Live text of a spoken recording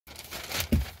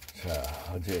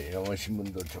자, 어제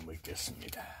영어신문도 좀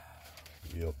읽겠습니다.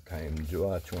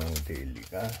 뉴욕타임즈와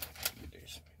중앙데일리가 준비되어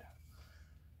있습니다.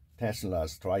 Tesla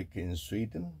strike in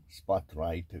Sweden,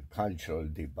 spotlight cultural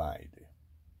divide.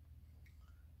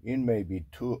 It may be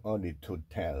too early to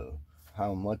tell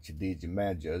how much these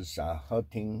measures are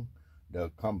hurting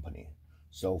the company.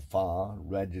 So far,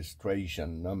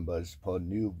 registration numbers for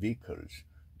new vehicles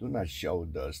do not show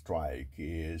the strike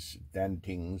is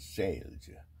denting sales.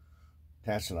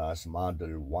 Tesla's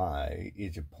Model Y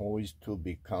is poised to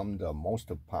become the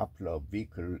most popular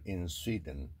vehicle in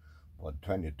Sweden for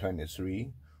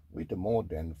 2023, with more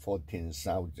than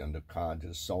 14,000 cars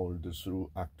sold through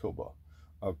October,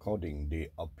 according to the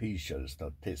official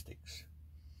statistics.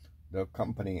 The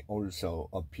company also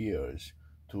appears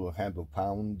to have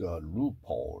found a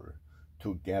loophole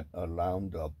to get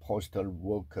around the postal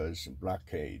workers'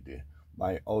 blockade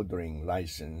by ordering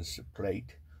license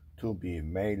plate to be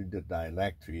mailed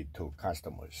directly to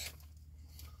customers.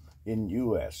 In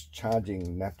U.S.,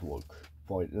 charging network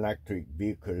for electric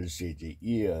vehicles is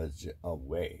years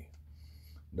away.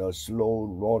 The slow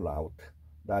rollout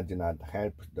does not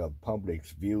help the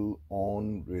public's view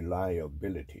on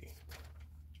reliability.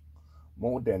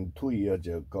 More than 2 years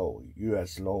ago,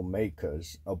 U.S.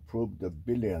 lawmakers approved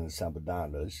billions of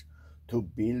dollars to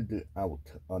build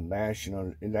out a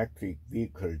national electric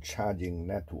vehicle charging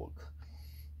network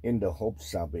in the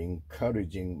hopes of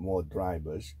encouraging more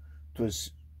drivers to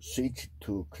switch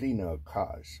to cleaner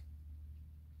cars.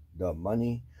 The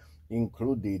money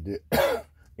included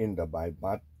in the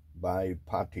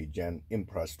bipartisan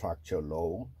infrastructure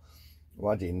law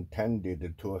was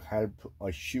intended to help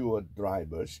assure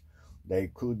drivers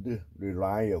they could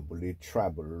reliably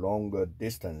travel longer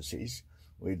distances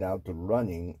without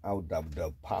running out of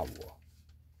the power.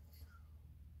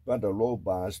 But a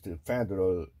robust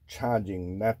federal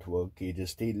charging network is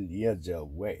still years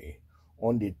away.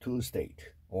 Only 2 states,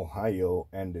 Ohio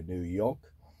and New York,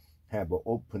 have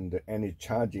opened any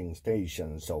charging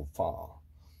stations so far.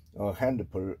 A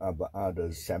handful of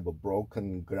others have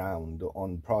broken ground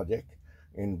on projects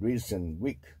in recent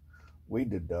weeks,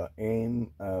 with the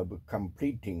aim of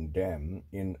completing them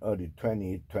in early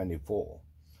 2024.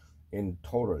 In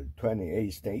total,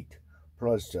 28 states,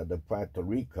 plus Puerto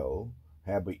Rico,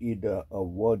 have either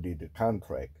awarded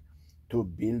contract to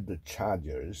build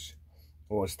chargers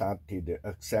or started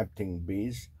accepting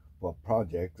bids for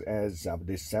projects as of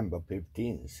December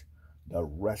 15th. The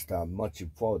rest are much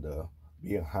further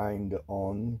behind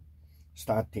on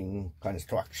starting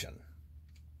construction.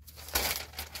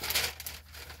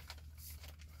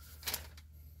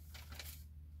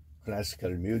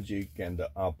 Classical music and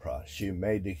opera. She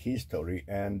made history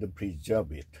and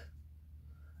preserved it.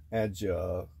 As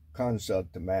a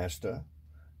concertmaster,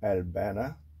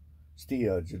 Albana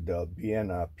steers the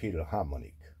Vienna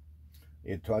Philharmonic.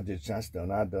 It was just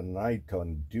another night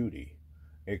on duty,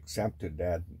 except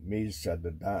that Miss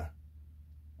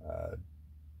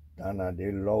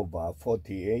Danilova,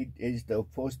 48, is the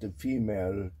first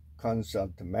female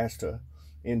concertmaster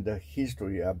in the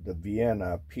history of the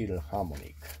Vienna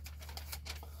Philharmonic.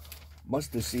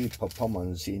 Must-see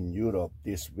performance in Europe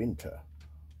this winter.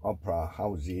 Opera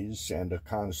houses and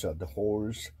concert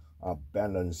halls are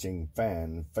balancing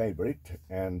fan favorite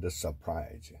and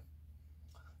surprise.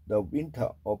 The winter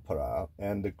opera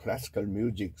and classical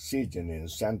music season in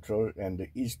Central and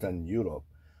Eastern Europe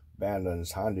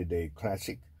balance holiday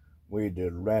classic with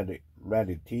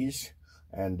rarities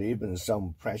and even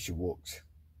some fresh works.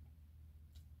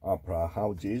 Opera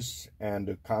houses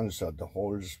and concert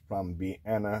halls from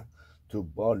Vienna to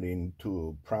Berlin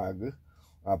to Prague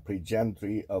are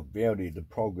presenting a varied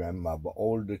program of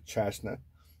old chestnut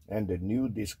and new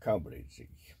discoveries.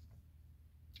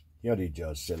 Here is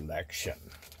a selection.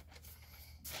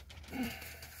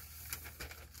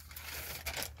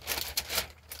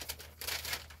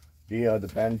 The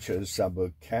adventures of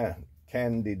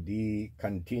Candy D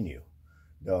continue.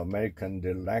 The American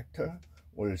director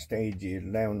will stage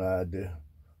Leonard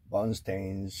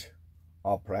Bernstein's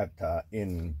operetta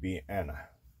in Vienna.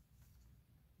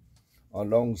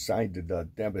 Alongside the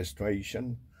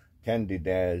devastation,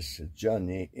 Candida's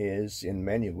journey is in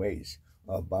many ways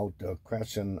about the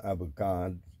question of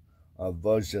God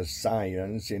versus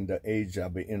science in the age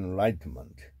of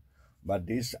enlightenment, but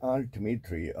is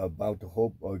ultimately about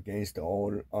hope against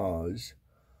all odds,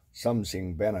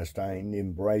 something Bernstein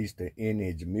embraced in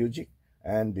his music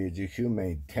and his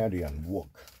humanitarian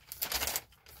work.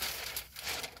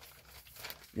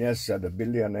 Yes, the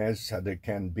billionaires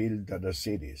can build the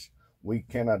cities. We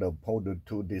cannot afford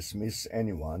to dismiss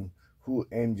anyone who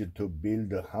aims to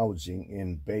build housing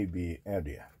in Bay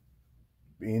Area.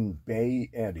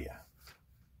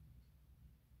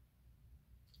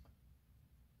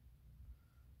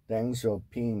 Deng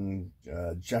Xiaoping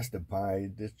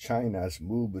justified China's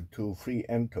move to free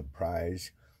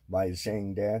enterprise by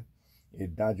saying that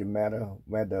it doesn't matter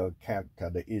whether a cat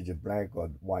is black or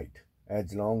white,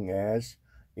 as long as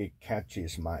it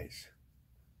catches mice.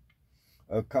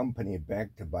 A company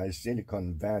backed by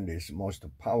Silicon Valley's most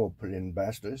powerful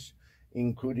investors,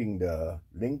 including the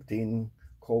LinkedIn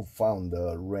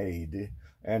co-founder Reid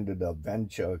and the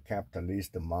venture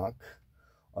capitalist Mark,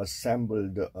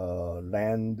 assembled a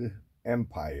land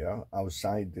empire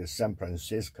outside San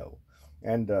Francisco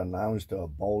and announced a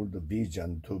bold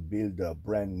vision to build a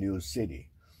brand new city,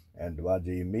 and was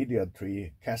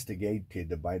immediately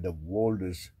castigated by the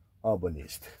world's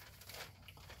urbanists.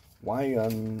 Why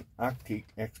an Arctic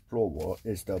explorer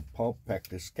is the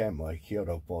perfect scammer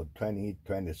hero for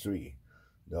 2023.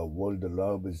 The world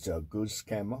loves a good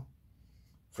scammer.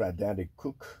 Frederick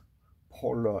Cook,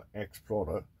 polar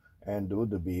explorer and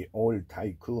would-be oil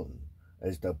tycoon,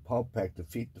 is the perfect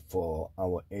fit for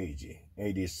our age,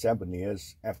 87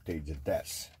 years after his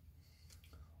death.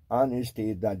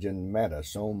 Honesty doesn't matter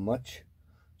so much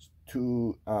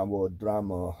to our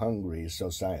drama-hungry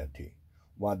society.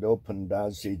 What often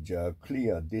does is a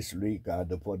clear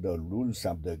disregard for the rules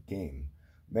of the game.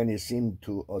 Many seem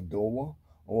to adore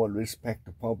or respect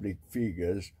public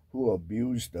figures who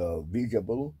abuse the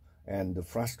visible and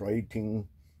frustrating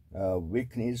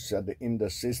weakness in the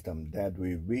system that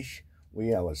we wish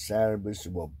we ourselves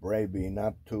were brave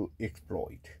enough to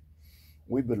exploit.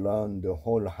 We belonged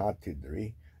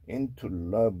wholeheartedly into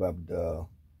love of the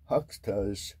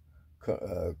huckster's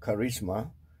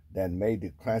charisma that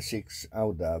made classics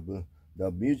out of The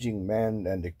Amusing Man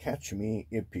and Catch Me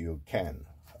If You Can.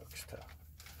 Huckster.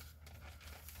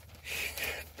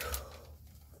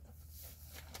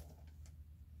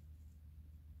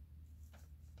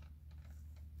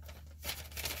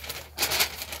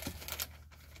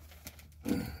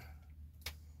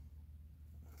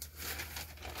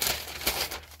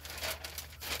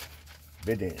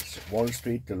 Business. Wall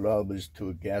Street loves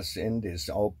to guess in this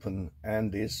open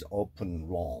and is open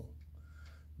wrong.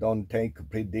 Don't take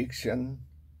prediction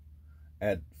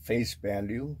at face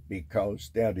value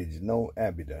because there is no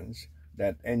evidence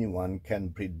that anyone can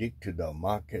predict the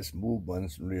market's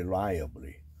movements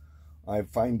reliably. I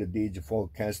find these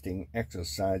forecasting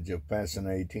exercises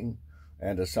fascinating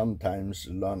and sometimes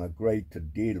learn a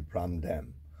great deal from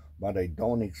them, but I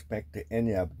don't expect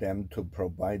any of them to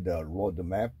provide a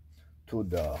roadmap to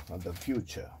the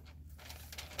future.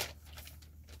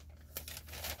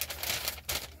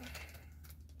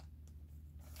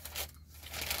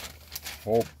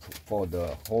 Hope for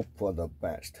the best, hope for the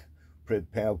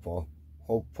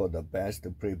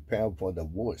best, prepare for the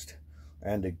worst,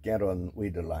 and get on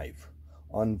with life.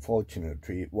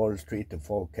 Unfortunately, Wall Street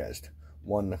forecast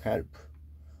won't help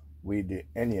with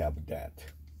any of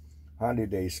that.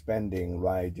 Holiday spending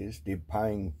rises,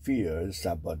 defying fears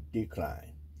of a decline.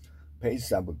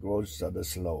 Pace of growth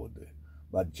slowed,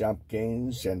 but job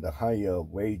gains and higher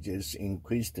wages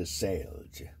increased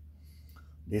sales.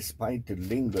 Despite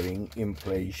lingering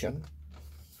inflation,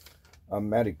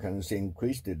 Americans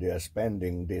increased their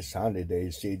spending this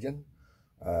holiday season.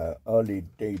 Early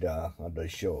data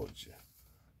shows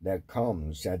that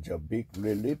comes as a big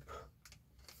relief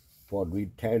for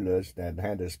retailers that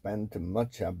had spent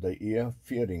much of the year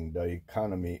fearing the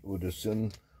economy would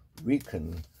soon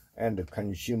weaken and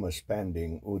consumer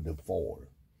spending would fall.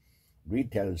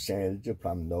 Retail sales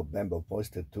from November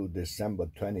 1st to December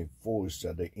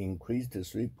 24th increased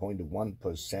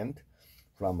 3.1%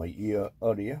 from a year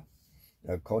earlier,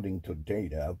 according to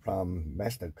data from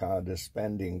MasterCard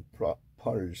Spending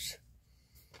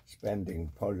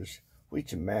Pulse,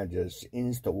 which measures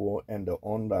in-store and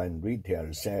online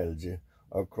retail sales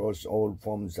across all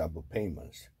forms of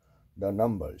payments. The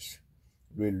numbers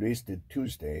released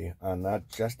Tuesday are not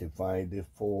justified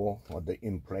for the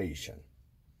inflation.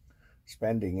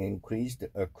 Spending increased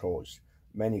across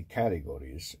many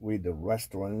categories, with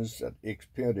restaurants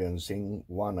experiencing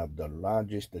one of the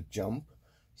largest jump,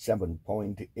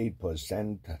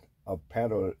 7.8%,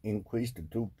 apparel increased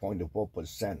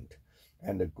 2.4%,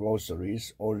 and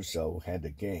groceries also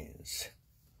had gains.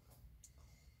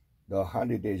 The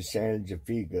holiday sales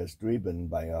figures driven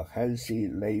by a healthy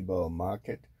labor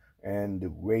market and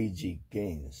wage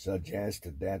gains suggest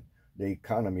that the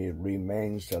economy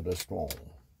remains strong.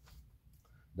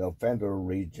 The Federal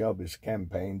Reserve's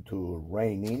campaign to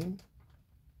rein in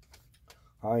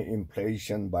high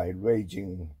inflation by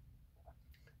raising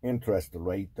interest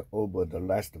rate over the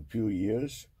last few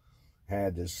years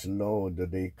had slowed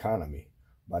the economy,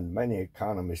 but many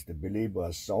economists believe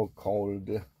a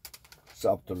so-called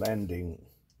soft landing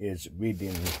is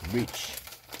within reach.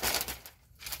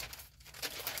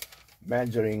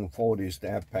 measuring forest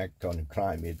effect on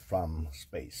climate from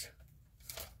space.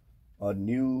 A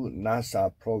new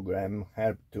NASA program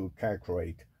helped to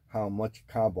calculate how much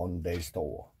carbon they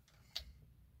store.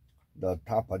 The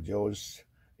Tapajos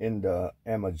in the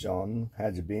Amazon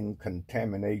has been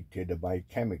contaminated by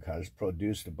chemicals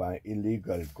produced by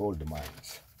illegal gold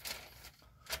mines.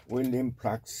 Will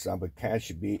influx of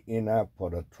cash be enough for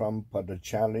the Trump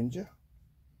challenge?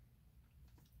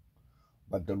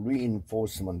 But the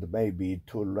reinforcement may be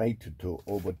too late to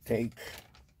overtake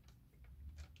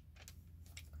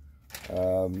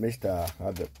Mr.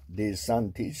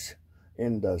 DeSantis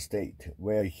in the state,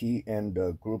 where he and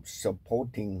the groups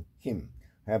supporting him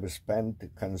have spent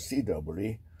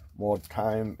considerably more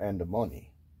time and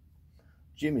money.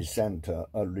 Jimmy Center,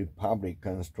 a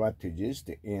Republican strategist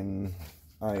in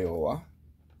Iowa,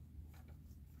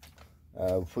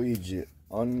 who is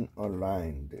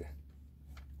unaligned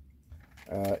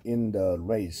in the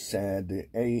race, said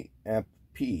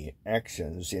AFP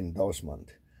actions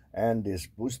endorsement and this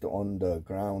boost on the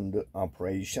ground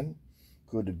operation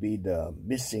could be the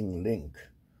missing link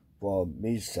for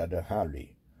Ms.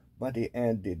 Harry, but he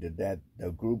added that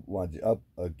the group was up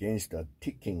against a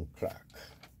ticking clock.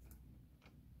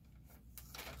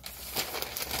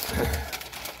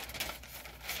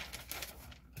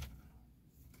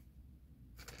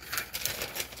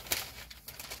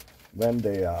 When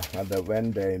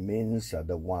they means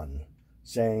the one,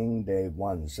 saying they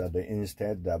want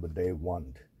instead of they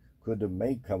want, could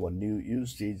make our new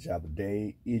usage of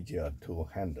they easier to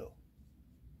handle.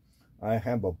 I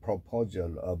have a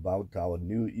proposal about our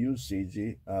new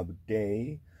usage of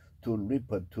they to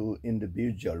refer to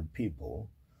individual people,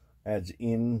 as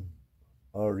in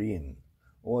or in,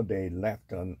 or they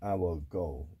left an hour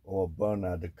ago, or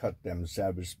Bernard cut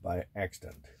themselves by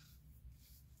accident.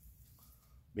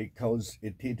 Because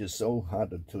it is so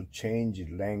hard to change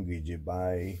language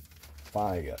by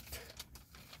fired.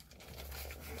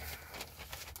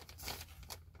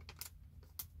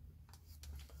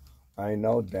 I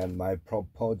know that my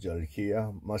proposal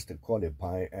here must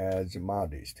qualify as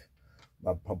modest,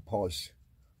 but propose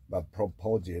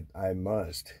it I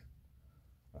must.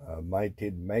 Might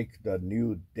it make the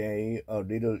new day a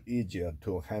little easier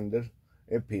to handle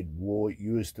if it were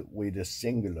used with a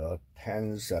singular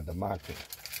tense at the marking?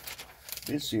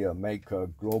 This year, make a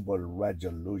global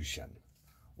resolution.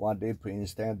 What if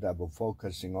instead of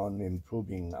focusing on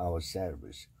improving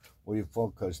ourselves, we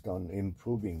focused on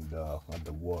improving the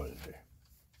world?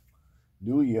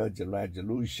 New Year's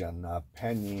resolution are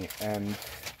penny and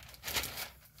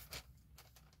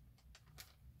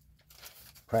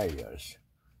prayers.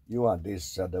 You are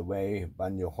this other way,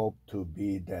 but you hope to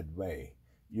be that way.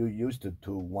 You used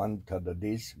to want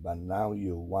this, but now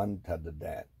you want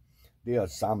that. The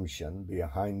assumption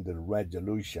behind the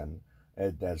resolution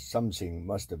is that something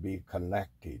must be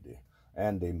collected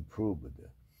and improved.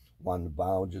 One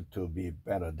vowed to be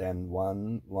better than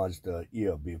one was the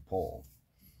year before.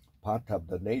 Part of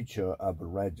the nature of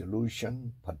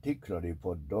resolution, particularly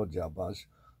for those of us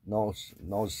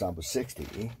north of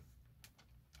 60,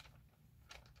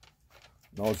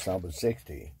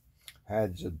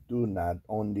 has to do not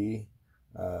only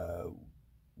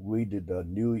with the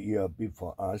new year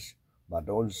before us, but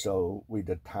also with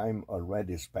the time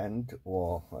already spent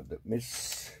or the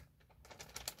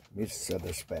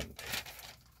misspent.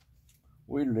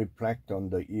 We reflect on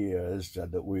the years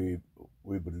that we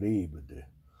believed,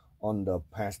 on the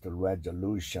past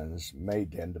resolutions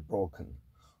made and broken,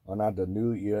 on other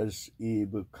New Year's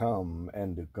Eve come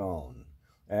and gone.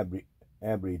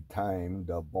 Every time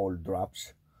the ball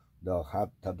drops, the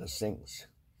heart sinks.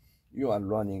 You are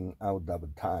running out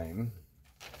of time,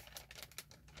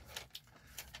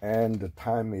 and the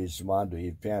time is what we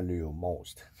value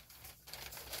most.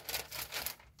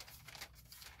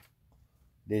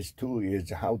 This too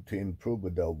is how to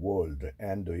improve the world,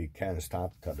 and we can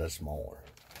start small.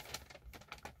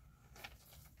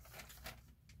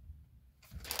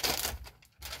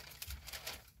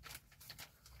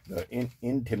 The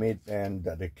intimate and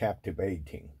the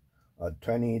captivating. A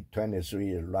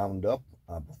 2023 roundup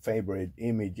of favorite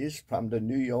images from the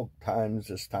New York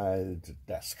Times styled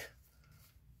desk.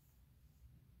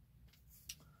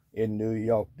 In New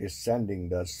York, descending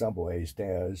the subway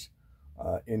stairs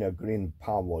in a green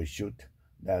power chute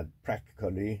that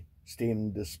practically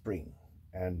steamed the spring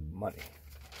and money.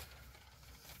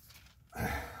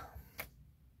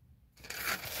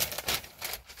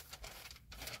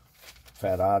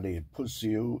 Ferrari puts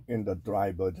you in the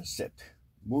driver's seat.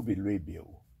 Movie review.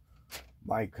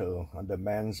 Michael, the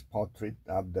man's portrait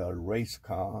of the race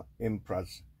car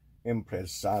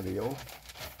impresario.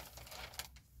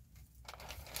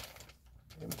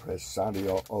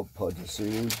 Impresario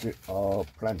pursues are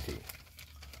plenty.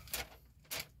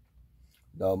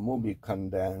 The movie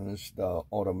condensed the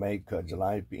automaker's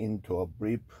life into a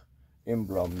brief,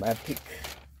 emblematic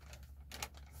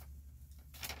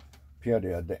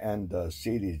period and a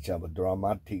series of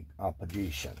dramatic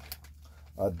opposition,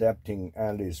 adapting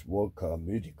Alice's work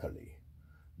musically.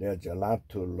 There's a lot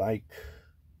to like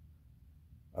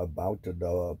about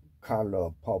the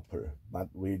color purple, but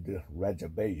with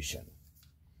reservation,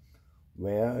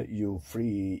 where you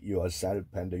free yourself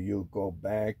and you go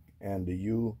back and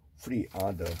you free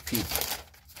other people.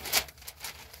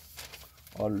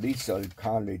 A little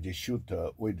college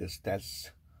shooter with stats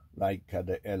like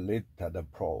the elite the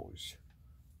pros.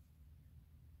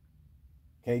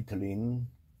 Caitlin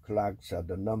Clark's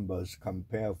the numbers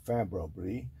compare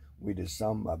favorably with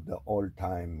some of the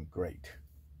all-time great.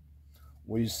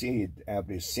 We see it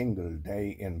every single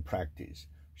day in practice.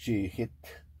 She hit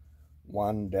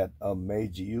one that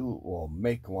amaze you or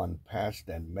make one pass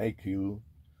that make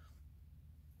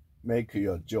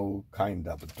your jaw kind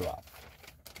of drop.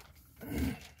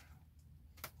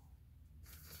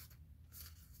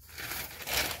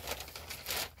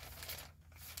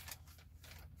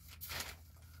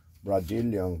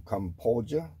 Brazilian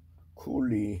composer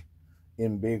coolly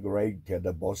invigorated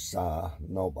bossa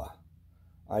nova.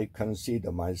 I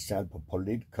consider myself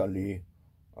politically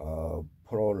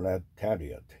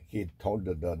proletariat, he told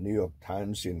the New York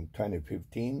Times in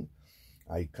 2015.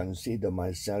 I consider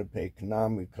myself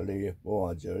economically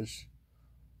bourgeois,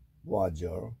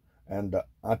 and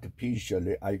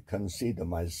artificially I consider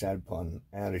myself an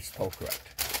aristocrat.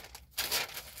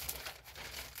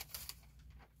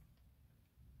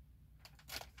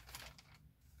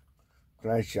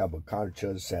 Clash of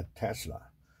cultures at Tesla.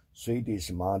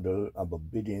 Swedish model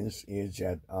of business is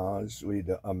at odds with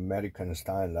the American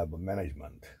style of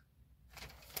management.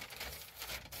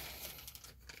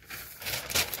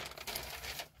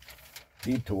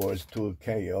 Detours to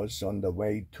chaos on the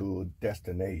way to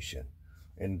destination.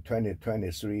 In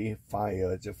 2023,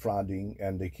 fires, flooding,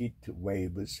 and heat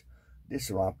waves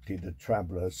disrupted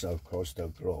travelers across the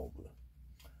globe.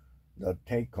 The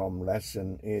take-home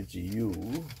lesson is you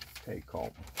take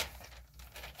home.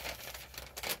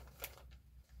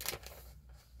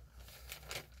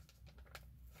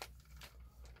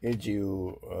 If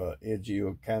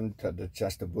you can't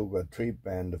just book a trip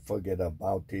and forget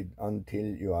about it until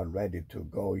you are ready to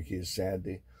go, he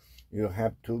said, you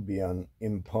have to be an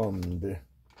informed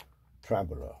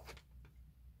traveler.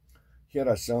 Here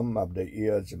are some of the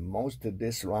year's most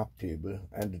disruptive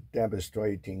and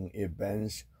devastating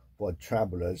events for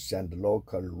travelers and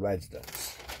local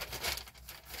residents.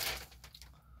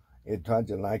 It was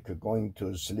like going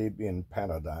to sleep in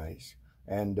paradise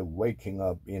and waking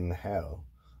up in hell,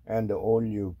 and all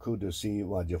you could see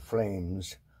was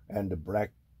flames and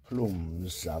black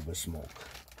plumes of smoke.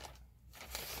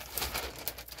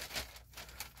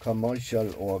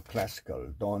 Commercial or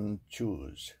classical, don't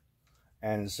choose.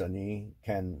 Anthony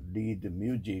can lead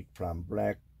music from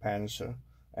Black Panther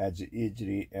as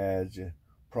easily as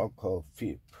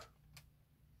Prokofiev.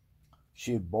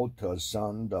 She bought her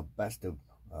son the best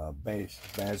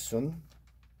bassoon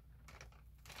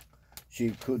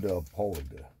she could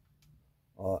afford.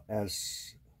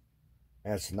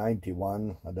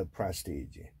 S91 the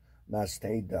prestige, not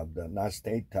state of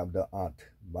the art,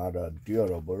 but a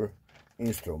durable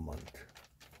instrument.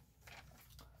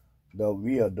 The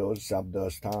weirdos of the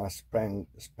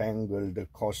star-spangled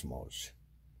cosmos.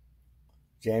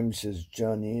 James's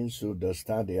journey through the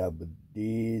study of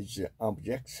these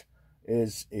objects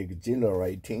is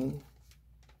exhilarating,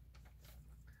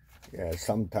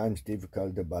 sometimes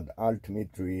difficult, but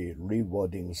ultimately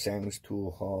rewarding thanks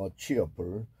to her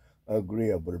cheerful,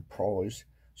 agreeable prose.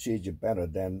 She's better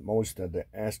than most of the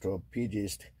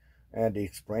astrophysicists at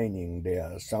explaining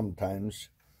their sometimes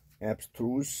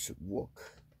abstruse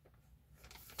work.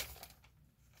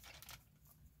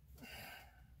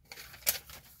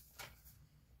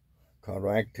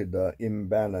 Correct the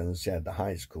imbalance at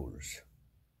high schools.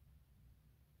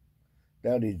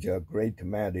 There is a great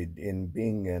merit in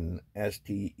being an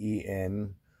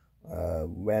STEM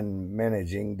when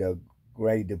managing the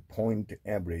grade point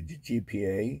average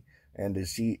GPA and the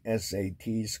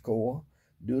CSAT score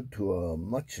due to a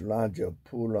much larger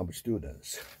pool of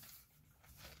students.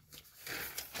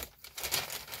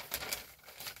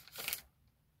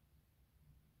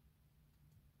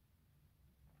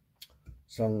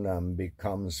 Songnam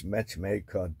becomes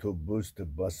matchmaker to boost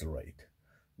birth rate.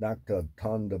 Dr.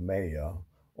 Tond Mayer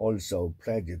also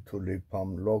pledged to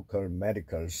reform local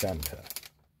medical center.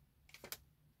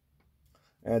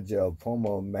 As a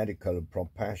former medical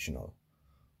professional,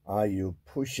 Are you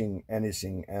pushing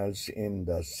anything else in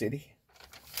the city?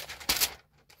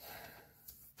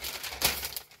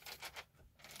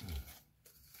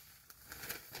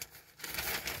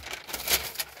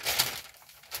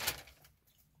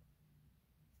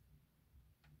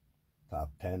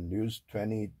 Top 10 News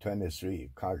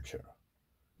 2023 Culture.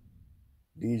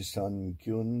 Lee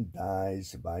Sun-kyun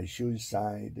dies by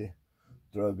suicide.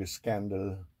 Drug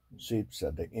scandal sweeps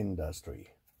the industry.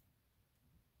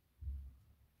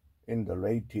 In the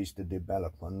latest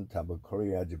development of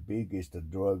Korea's biggest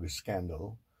drug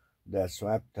scandal that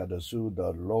swept through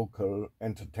the local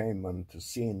entertainment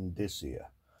scene this year,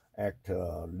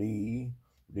 actor Lee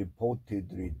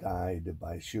reportedly died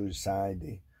by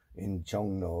suicide in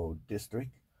Jongno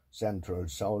District, Central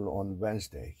Seoul on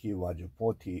Wednesday. He was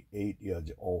 48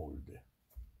 years old.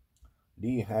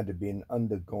 Lee had been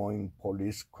undergoing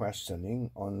police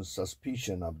questioning on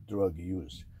suspicion of drug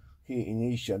use. He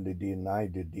initially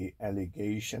denied the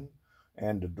allegation,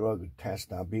 and the drug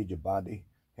test of his body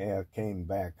hair came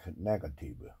back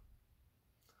negative.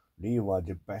 Lee was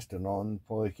best known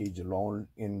for his role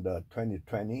in the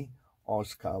 2020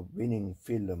 Oscar-winning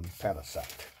film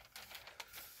Parasite.